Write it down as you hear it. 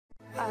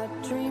I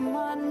dream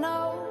I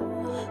know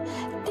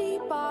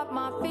deep up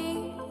my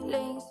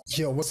feelings.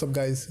 Yo, what's up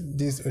guys,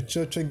 this is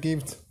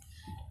Ochoochogift.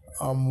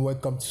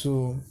 Welcome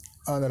to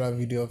another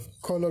video of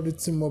Call of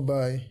Duty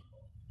Mobile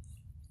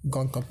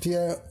gun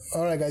compare.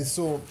 Alright guys,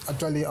 so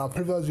actually our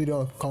previous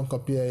video on gun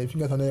compare, if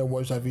you guys haven't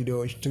watched that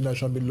video, you should check that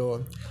down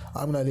below.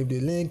 I'm gonna leave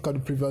the link of the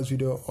previous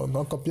video on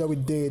gun compare we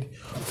did.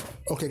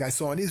 Okay guys,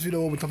 so on this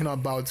video we're talking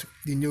about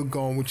the new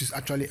gun which is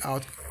actually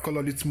out, Call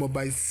of Duty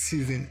Mobile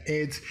Season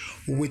 8,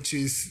 which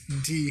is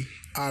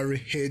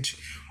DRH.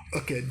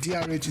 Okay,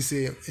 DRH is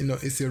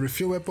it's a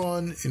refill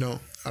weapon,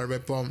 a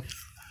weapon.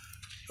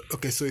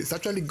 Okay, so it's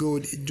actually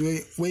good.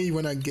 When you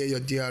wanna get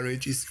your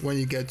DRH is when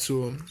you get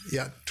to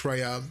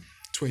trial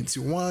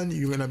 21,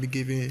 you're gonna be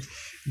giving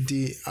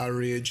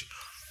DRH.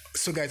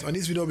 So guys, on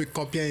this video we're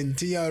comparing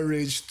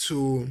DRH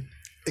to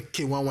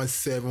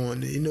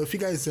AK117. If you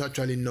guys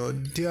actually know,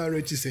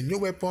 DRH is a new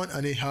weapon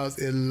and it has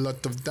a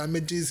lot of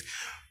damages,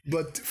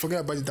 but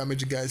forget about the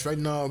damage guys. Right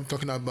now I'm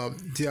talking about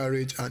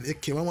DRH and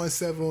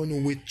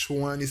AK117, which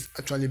one is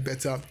actually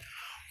better.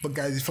 But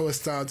guys, before we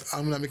start,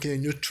 I'm gonna make a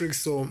new trick.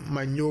 So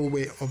my new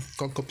way of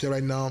gun compare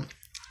right now, I'm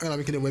gonna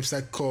make a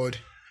website called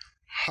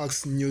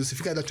Hacks News. If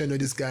you guys actually know,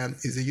 this guy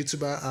is a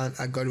YouTuber and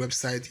I got a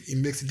website. It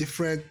makes a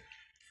different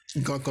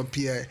gun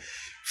compare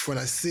when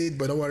I see it,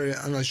 but don't worry,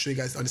 I'm gonna show you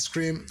guys on the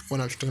screen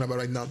what I'm talking about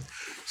right now.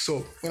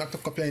 So when I'm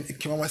comparing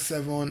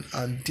AK117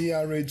 and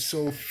DRH,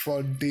 so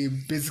for the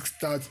basic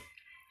stats,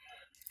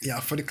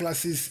 for the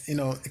classes,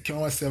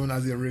 AK117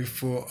 has a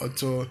rifle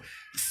auto,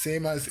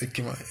 same as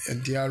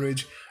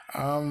DRH.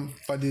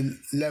 For the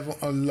level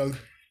unlock,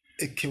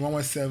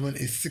 AK117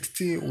 is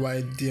 60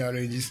 while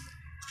DRH is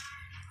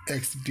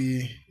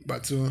XB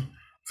battle.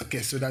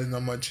 Okay, so that's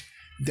not much.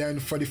 Then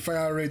for the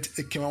fire rate,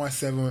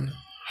 AK117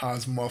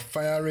 has more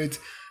fire rate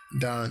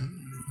than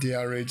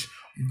DRH,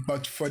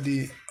 but for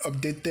the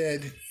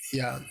updated,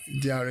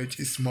 DRH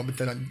is more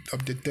better than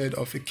updated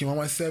of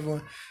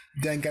AK117.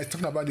 Then guys,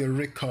 talking about the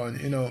recoil,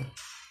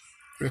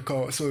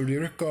 recoil. So the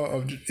recoil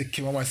of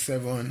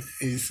AK117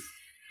 is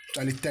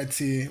actually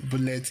 30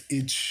 bullets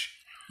each,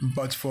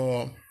 but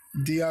for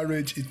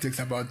DRH it takes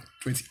about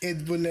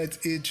 28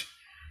 bullets each.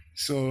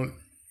 So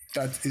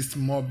that is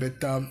more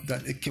better than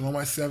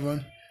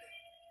AK117.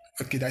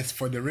 Okay, that's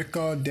for the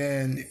recoil.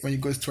 Then when you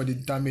go to the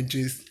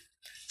damages,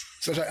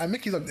 so I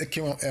make use of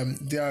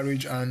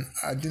DRH and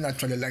I didn't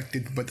actually like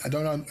it, but I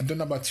don't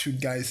know about you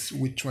guys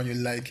which one you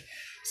like.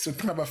 So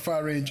talking about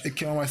fire range,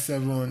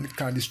 AK117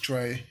 can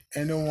destroy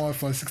anyone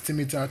from 60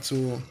 meter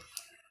to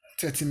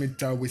 30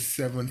 meter with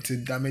 70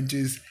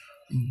 damages,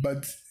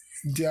 but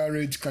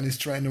DRH can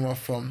destroy anyone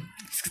from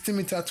 60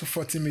 meter to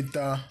 40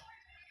 meter,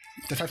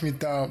 35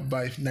 meter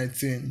by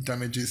 19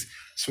 damages.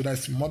 So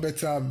that's more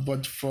better.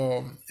 But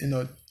for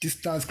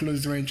distance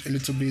close range a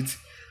little bit,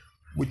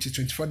 which is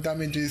 24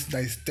 damages,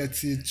 that is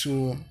 30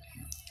 to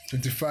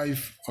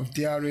 25 of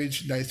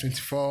DRH, that is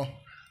 24.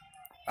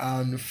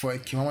 And for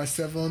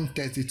AK117,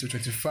 30 to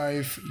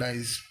 25, that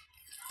is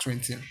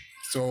 20.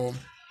 So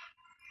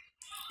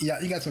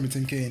you guys will be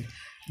thinking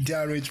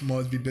DRH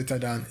must be better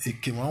than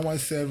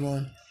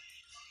AK117.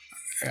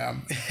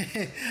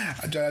 Actually,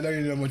 I don't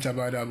really know much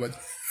about that, but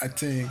I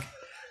think,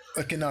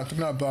 okay, now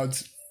talking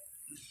about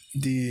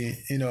the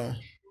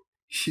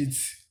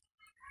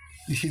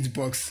hit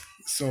box.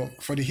 So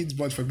for the hit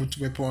box for both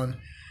weapon,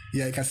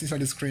 you can see on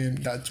the screen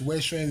that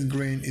where showing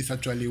green is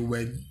actually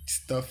where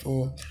stuff.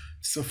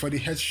 So for the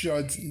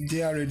headshot,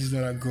 DRH is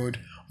not that good,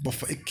 but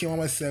for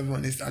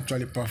AK117 it's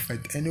actually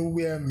perfect.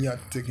 Anywhere you are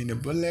taking the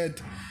bullet,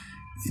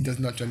 it does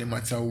not really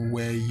matter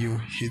where you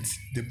hit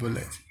the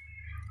bullet.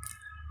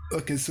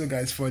 Okay, so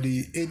guys, for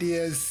the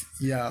ADS,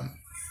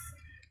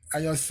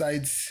 iron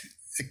sights,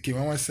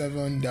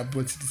 AK117, they're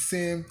both the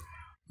same,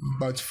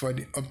 but for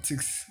the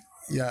optics,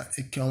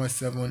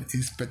 AK117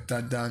 is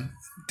better than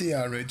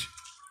DRH.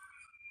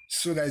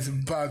 So guys,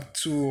 back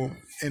to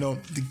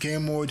the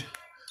game mode.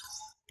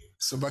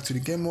 So back to the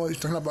game mode,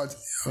 talking about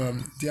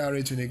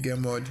DRH in the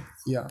game mode.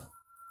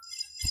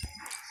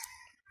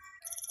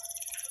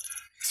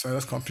 So I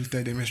just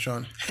completed the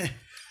mission.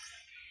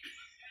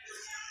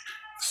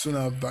 So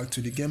now back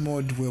to the game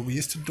mode where we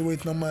used to do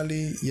it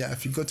normally.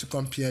 If you go to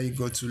compare, you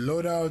go to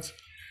loadout.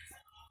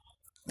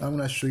 I'm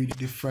gonna show you the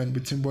difference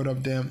between both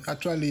of them.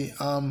 Actually,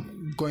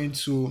 I'm going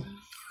to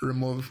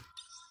remove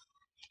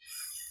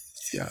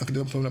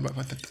don't problem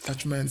about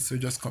attachments, so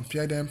just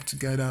compare them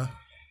together.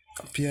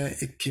 Compare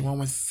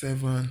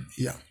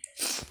AK117.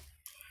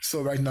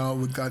 So right now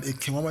we got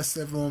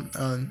AK117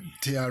 and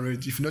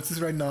DRH. If you notice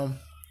right now,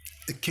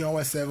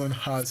 AK117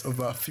 has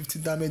over 50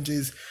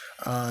 damages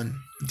and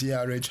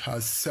DRH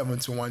has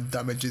 71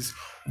 damages,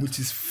 which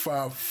is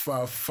far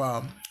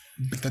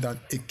better than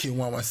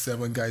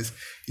AK117, guys.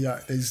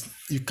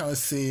 You can't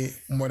say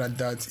more than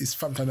that. It's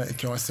far better than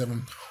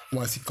AK117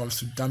 once it comes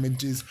to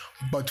damages.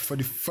 But for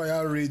the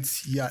fire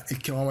rates,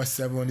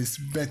 AK117 is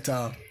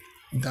better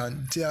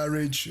than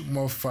DRH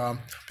more far,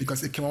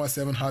 because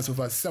AK117 has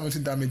over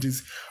 70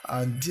 damages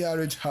and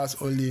DRH has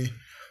only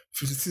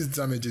 56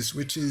 damages,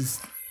 which is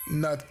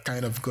not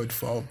kind of good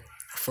for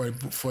for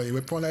a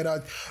weapon like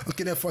that.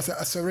 Okay, then for the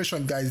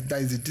acceleration, guys,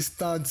 that is the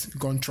distance,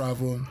 gun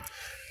travel,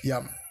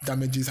 yeah,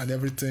 damages and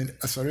everything.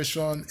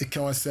 Acceleration,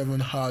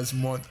 AK117 has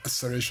more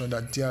acceleration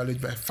than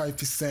DRH by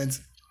 5%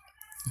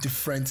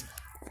 different.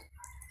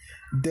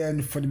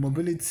 Then for the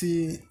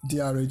mobility,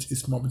 DRH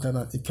is more better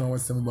than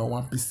AK117 by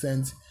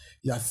 1%.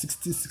 Yeah,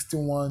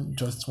 60-61,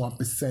 just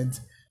 1%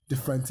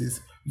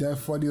 differences. Then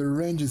for the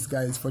ranges,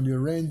 guys, for the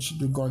range,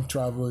 the gun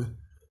travel,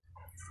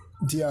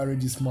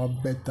 DRH is more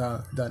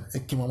better than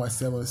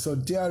AK117. So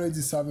DRH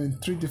is having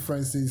 3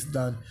 differences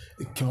than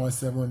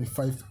AK117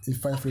 in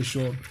 5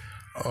 ratio.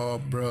 Oh,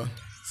 bro,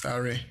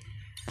 sorry.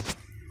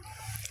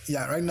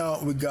 Yeah, right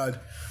now we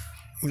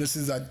notice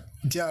that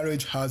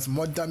DRH has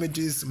more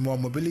damages, more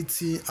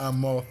mobility, and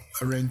more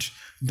range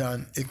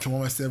than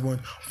AK117,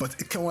 but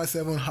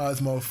AK117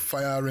 has more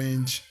fire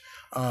range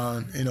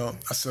and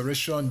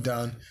acceleration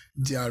than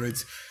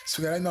DRH.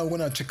 So right now we're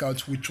gonna check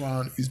out which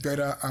one is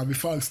better. And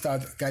before I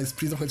start, guys,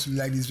 please don't forget to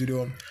like this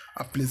video,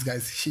 and please,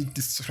 guys, hit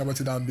the subscribe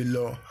button down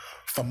below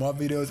for more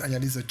videos. And yeah,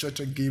 this is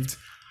Ochoochogift.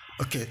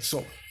 Okay,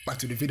 so back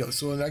to the video.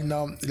 So right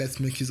now let's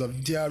make use of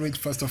DRH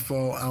first of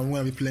all, and we're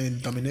gonna be playing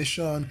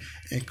domination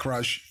and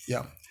crash.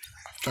 Yeah, I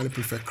actually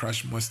prefer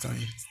crash most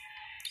time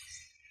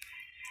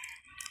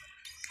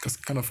because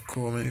it's kind of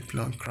cool when you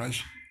play on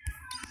crash.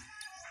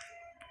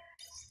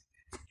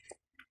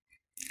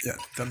 Yeah,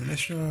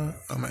 domination.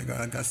 Oh my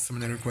god, I got so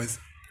many requests.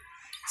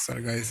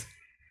 Sorry, guys.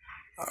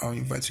 I'll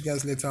invite you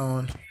guys later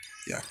on.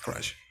 Yeah,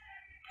 crash.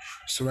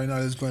 So right now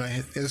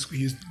let's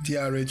use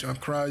DRH on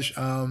crash.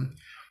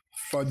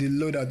 For the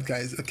loadout,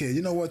 guys. Okay,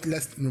 you know what?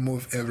 Let's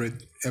remove every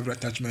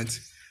attachment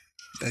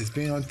that is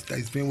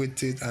being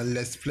weighted, and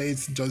let's play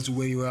it just the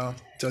way you are,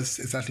 just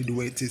exactly the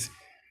way it is.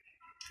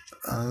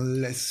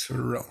 And let's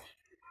roll.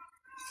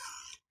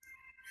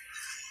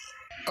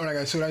 Alright,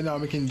 guys, so right now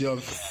I'm making the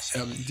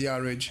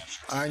DRH,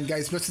 and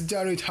guys, notice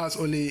DRH has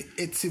only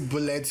 80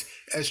 bullets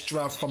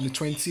extra from the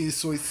 20,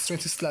 so it's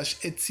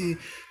 20/80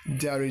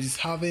 DRH is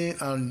having,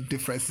 and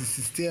differences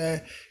is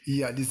there.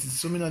 Yeah, this is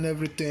zooming on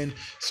everything,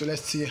 so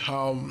let's see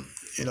how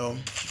the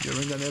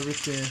range and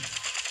everything.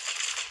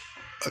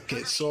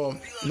 Okay, so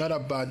not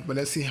that bad, but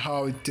let's see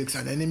how it takes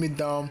an enemy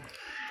down.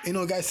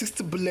 Guys,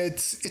 60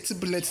 bullets, 80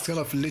 bullets is kind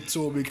of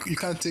little. You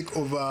can't take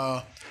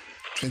over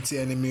 20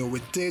 enemy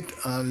with it,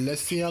 and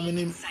let's see how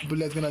many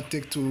bullets gonna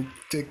take to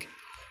take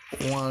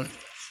one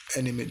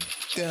enemy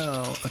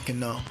down. Okay,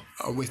 now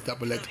I'll waste that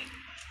bullet.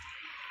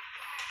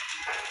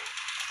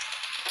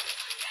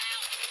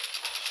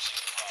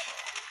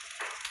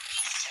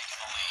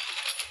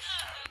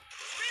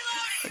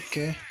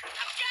 Okay.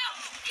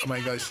 Oh my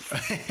gosh.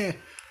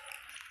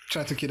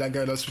 Trying to kill that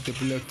guy lost with a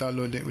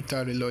bullet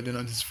without reloading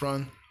on his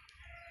front.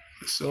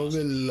 So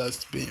we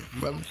lost beam.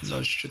 Well,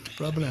 not shit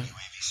problem.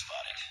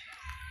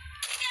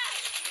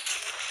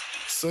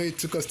 So it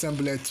took us 10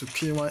 bullets to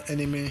kill one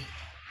enemy.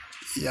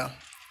 Yeah,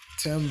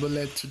 10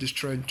 bullets to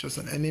destroy just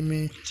an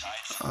enemy.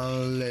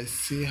 Let's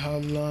see how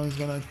long it's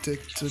gonna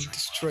take to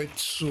destroy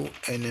 2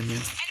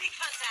 enemies.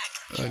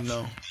 Right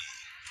now.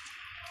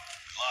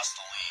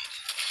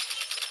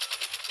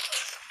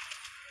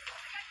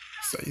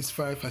 So it's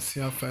 5. I see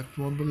how 5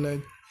 more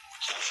bullets.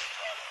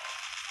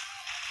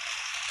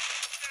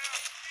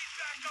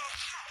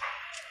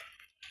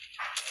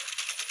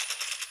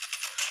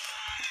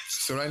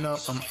 So right now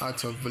I'm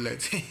out of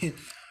bullets.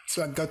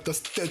 So I got the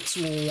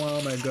statue.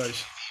 Oh my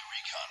gosh.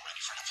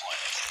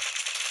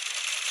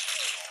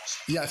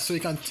 Yeah, so you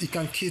can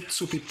kill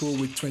 2 people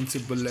with 20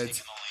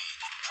 bullets.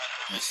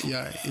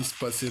 Yeah, it's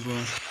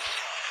possible.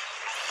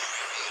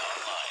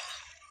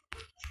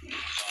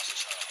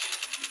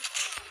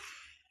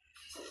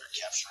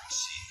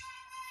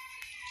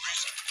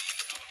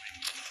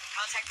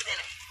 Contact with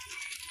enemy.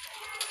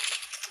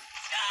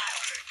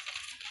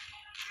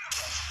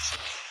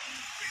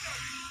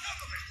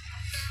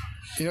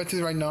 You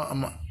notice right now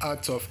I'm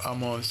out of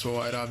ammo,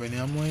 so I don't have any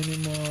ammo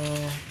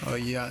anymore. Oh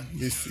yeah,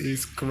 this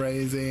is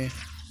crazy.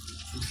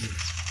 I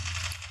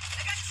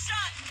got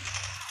shot.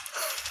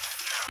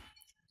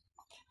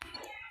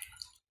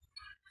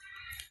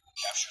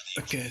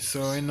 Okay,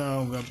 so right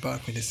now we're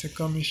back with the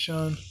second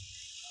mission.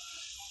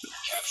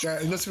 Yeah,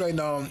 notice right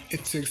now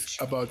it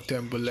takes about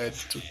 10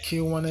 bullets to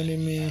kill one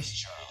enemy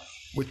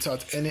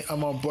without any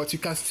ammo, but you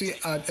can still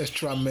add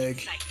extra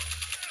meg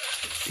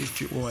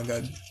if you. Oh my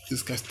god,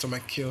 this guy's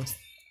stomach kills.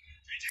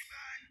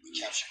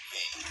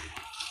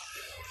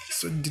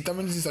 So the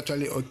damage is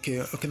actually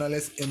okay. Okay, now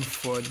let's aim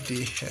for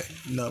the head.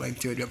 No, like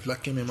dude, you're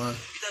blocking me, man.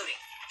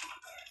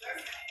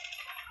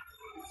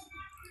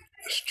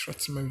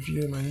 Strut my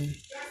view, man.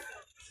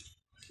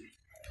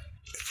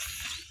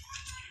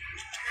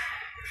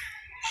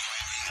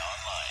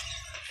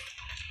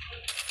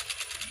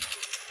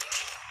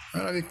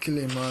 How are they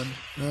killing,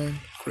 man?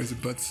 Crazy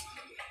butts.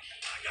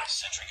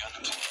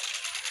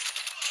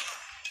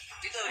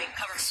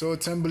 So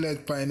 10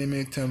 bullets per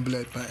enemy, 10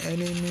 bullets per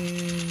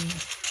enemy.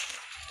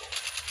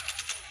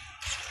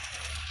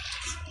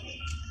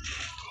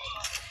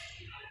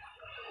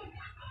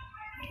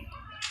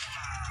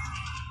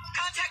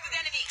 Contact with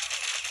enemy.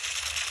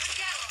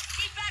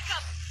 Need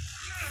backup.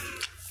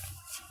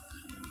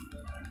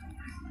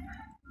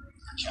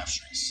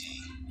 Capturing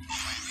C.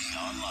 UAV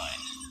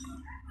online.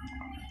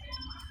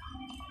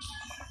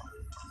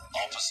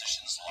 All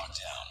positions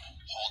locked down.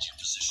 Hold your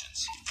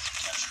positions.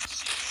 Capturing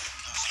C.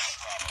 Losing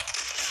Bravo.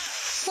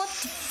 What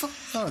the fuck?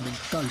 Oh, the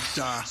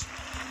culture.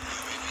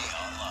 UAV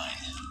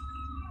online.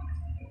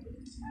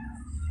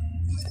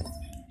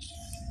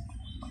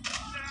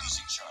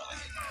 Losing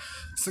Charlie.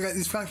 So guys,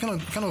 it's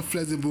kind of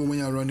flexible when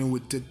you're running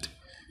with it.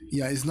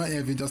 Yeah, it's not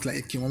heavy, just like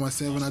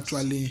AK117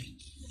 actually.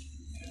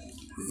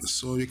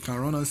 So you can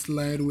run and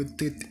slide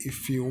with it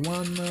if you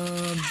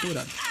wanna do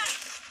that.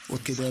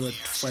 Okay, there were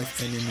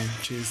 5 enemy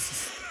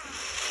chases.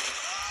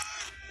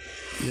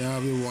 Yeah,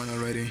 we won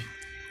already.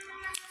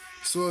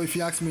 So if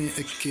you ask me,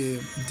 okay,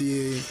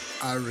 the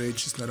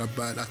average is not that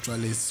bad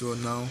actually. So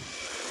now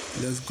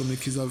let's go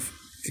make use of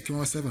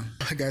AK117.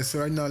 Okay guys, so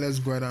right now let's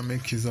go ahead and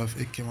make use of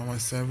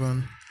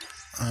AK117.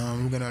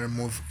 We're gonna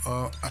remove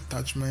our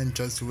attachment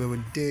just the way we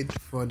did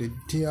for the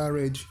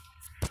DRH.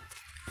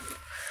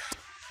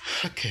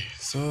 Okay,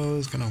 so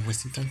it's gonna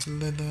waste time to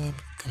let up.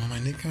 Come on, my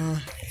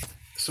nigga.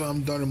 So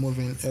I'm done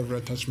removing every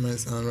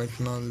attachment, and right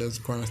now let's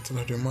go and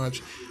start the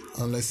match,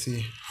 and let's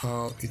see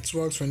how it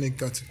works when you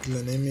got to kill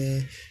an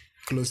enemy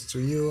close to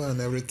you and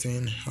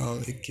everything. How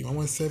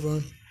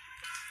AK117.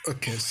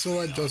 Okay, so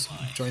I just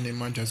joined the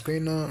match that's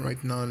going on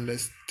right now.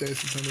 Let's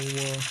test it on the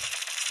wall.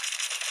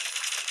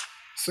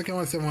 So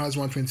AK117 has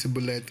 120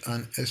 bullet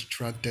and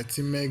extra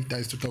 30 meg. That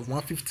is total of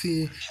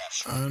 150,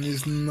 and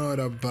it's not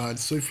that bad.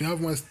 So if you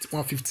have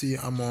 150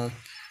 ammo,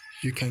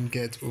 you can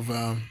get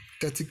over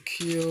 30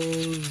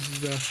 kills.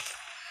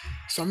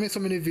 So I made so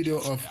many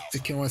videos of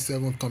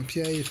AK117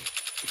 compare it.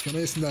 If you're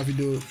not seeing that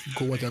video,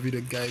 go watch that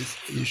video, guys.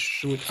 You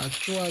should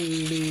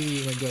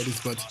actually, oh my god, this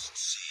bot.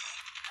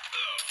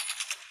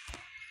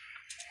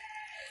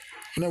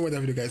 If you know what that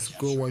video, guys,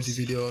 go watch the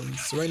video.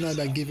 So right now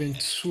they're giving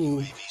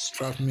 2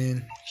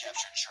 strapmen.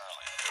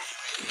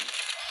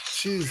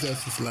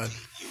 Jesus, it's lag.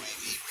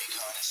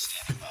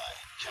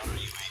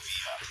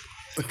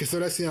 Okay, so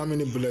let's see how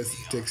many bullets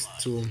it takes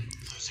to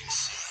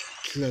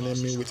kill an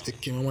enemy with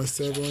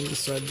AK117.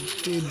 So I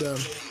did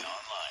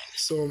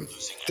so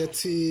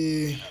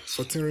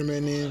 14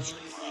 remaining.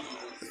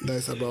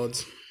 That's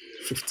about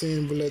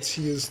 15 bullets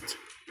used.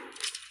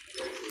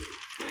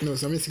 No,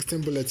 so I mean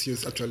 16 bullets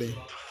used actually.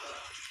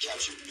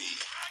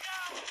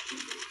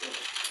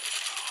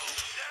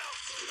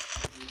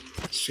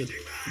 Shit,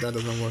 that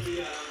doesn't work.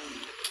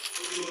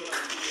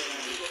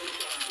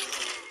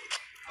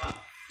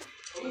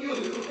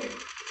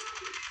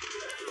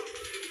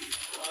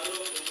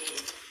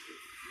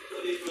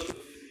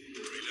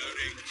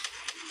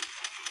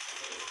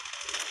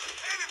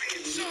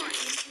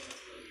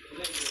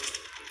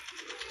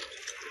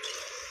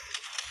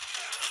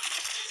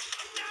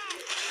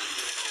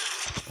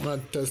 I'm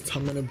gonna test how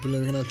many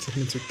bullets are gonna take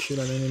me to kill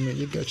an enemy.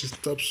 You guys should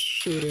stop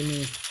shooting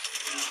me.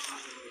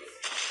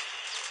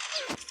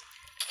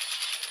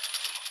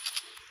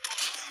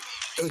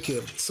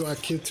 Okay, so I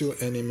killed 2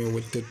 enemy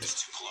with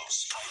it.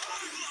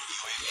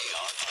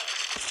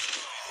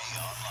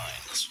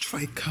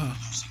 Striker.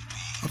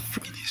 I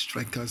freaking hate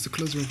striker. It's the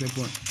close range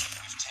weapon.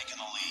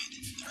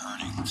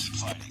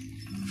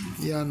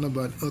 Yeah, no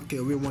bad. Okay,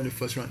 we won the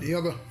first round. Here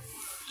you go.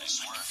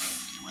 Nice work.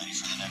 Get ready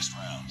for the next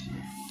round.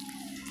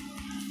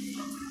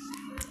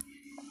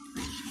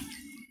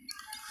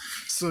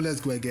 So let's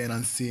go again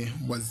and see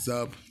what's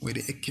up with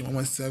the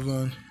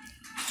AK117.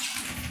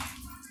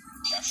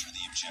 Capture the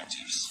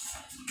objectives.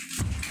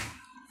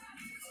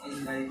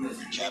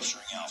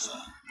 Capturing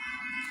Alpha.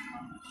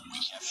 We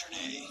captured A.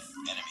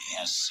 Enemy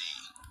has C.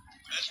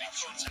 We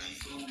captured B.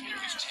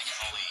 We've taken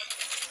the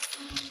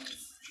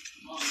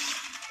lead.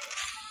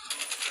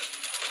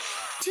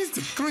 Jeez,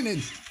 the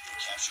grenade.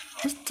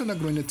 Just turn a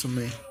grenade to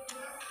me. We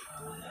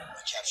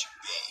captured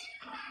B.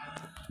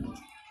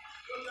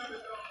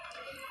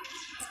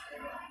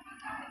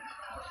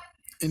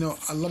 You know,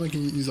 I love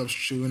making use of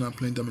Shu when I'm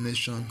playing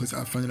Domination because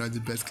I find it like the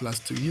best class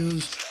to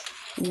use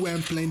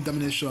when playing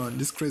Domination.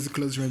 This crazy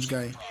close range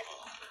guy.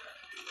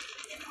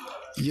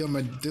 Yo,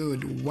 my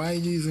dude, why are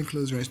you using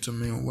close range to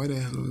me? What the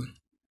hell?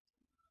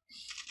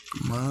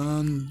 Come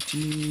on,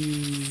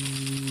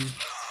 G.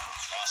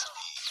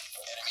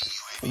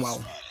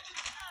 Wow.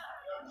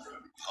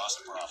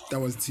 That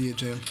was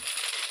THL.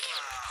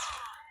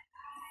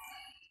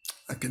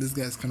 Okay, this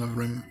guy's kind of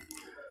running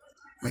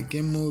my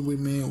game mode with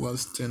me while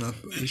staying up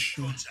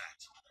issue. Be advised,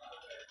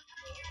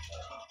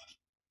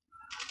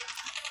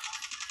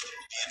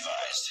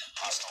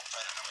 hostile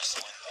predator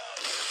missile inbound.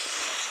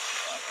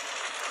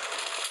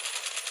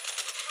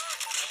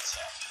 Heads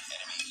up,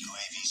 enemy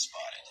UAV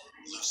spotted.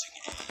 Losing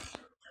A.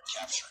 We're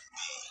capturing B.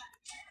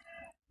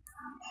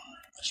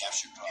 We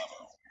captured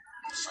Bravo.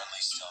 Friendly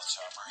stealth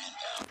chopper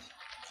inbound.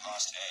 We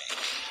lost A.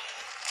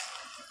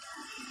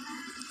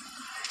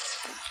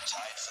 We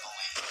tied for the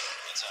lead.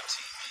 Heads up,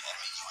 team.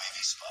 Enemy UAV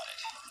spotted.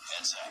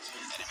 Heads up.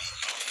 Enemy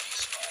UAV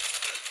spotted.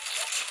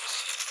 Capturing C.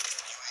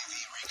 UAV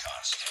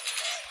recon standing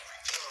by.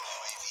 Repeat.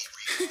 UAV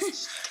recon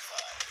standing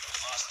by. We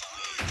lost the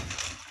lead.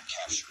 We're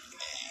capturing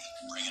A.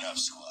 Bring it up,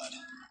 squad.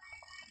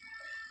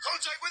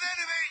 Contact with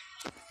enemy!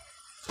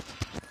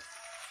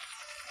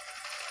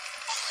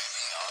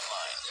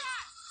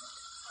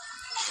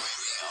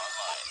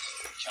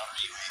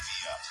 Counter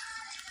UAV up.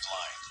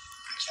 Blind.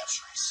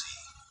 Capturing C.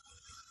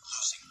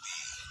 Losing B.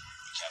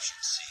 We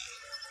captured C.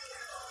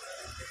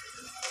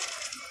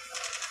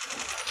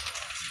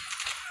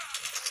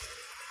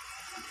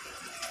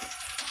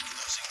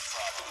 Losing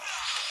Bravo.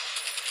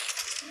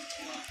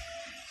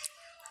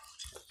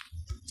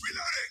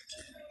 Reloading.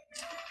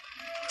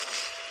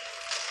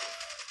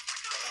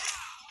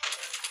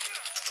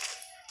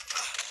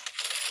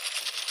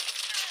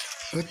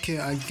 Okay,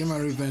 I get my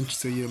revenge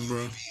to you, bro. Be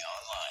online.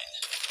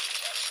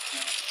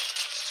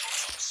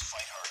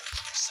 Fight harder.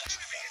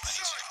 Sentry gun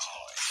ready to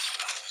deploy.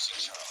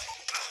 Losing Charlie.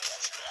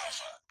 Captured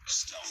Alpha.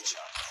 Stealth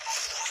chopper.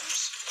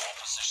 All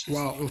positions.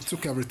 Wow, we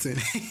took everything.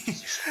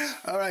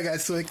 Alright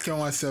guys, so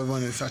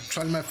AK117 is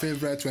actually my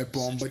favorite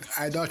weapon, but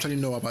I don't actually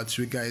know about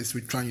you guys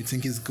which one you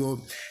think is good.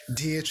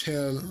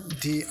 DHL,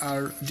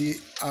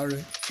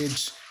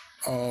 DRH,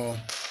 or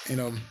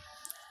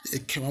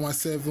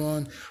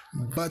AK117.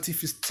 But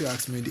if you still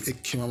ask me, the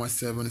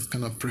AK117 is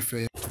kind of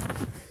preferred.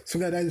 So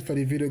guys, that's it for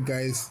the video,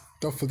 guys.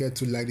 Don't forget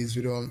to like this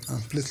video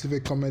and please leave a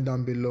comment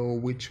down below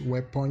which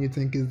weapon you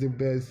think is the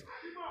best,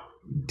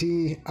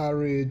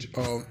 DRH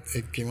or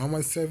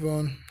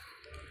AK117.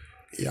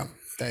 Yeah,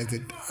 that is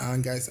it.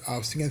 And guys,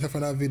 I'll see you guys for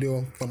another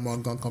video for more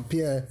gun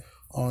compare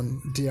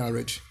on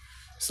DRH.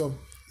 So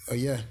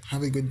yeah,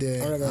 have a good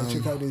day. Alright guys,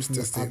 check out this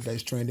new app that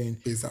is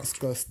trending. It's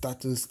called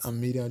Status and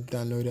Media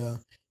Downloader.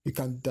 You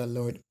can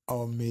download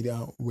all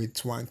media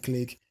with one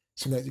click.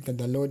 So guys, you can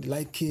download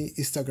Likey,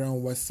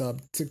 Instagram, WhatsApp,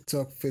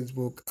 TikTok,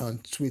 Facebook,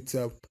 and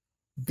Twitter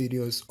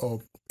videos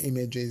or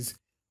images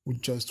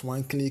with just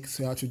one click.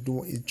 So all you have to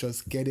do is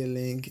just get a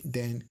link,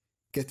 then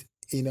get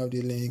in of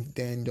the link,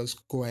 then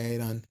just go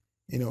ahead and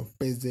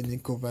paste the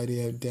link over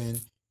there.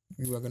 Then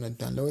you are gonna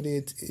download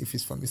it. If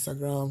it's from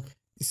Instagram,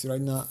 it's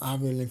right now I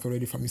have a link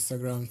already from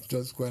Instagram.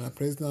 Just go ahead and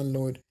press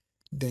download.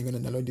 Then you're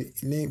gonna download the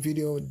link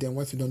video. Then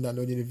once you don't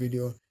download the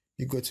video,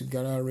 you go to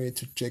gallery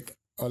to check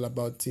all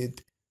about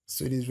it.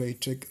 So this is where you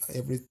check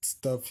every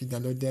stuff you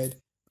downloaded,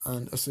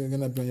 and also you're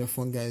gonna be on your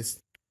phone,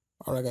 guys.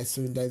 Alright guys,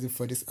 so that's it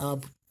for this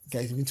app.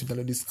 Guys, you need to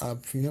download this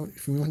app. If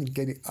you want to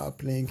get the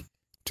app link,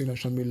 check the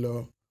description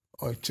below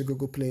or check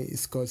Google Play.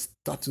 It's called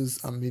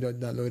Status and Media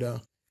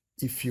Downloader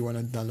if you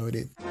wanna download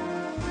it.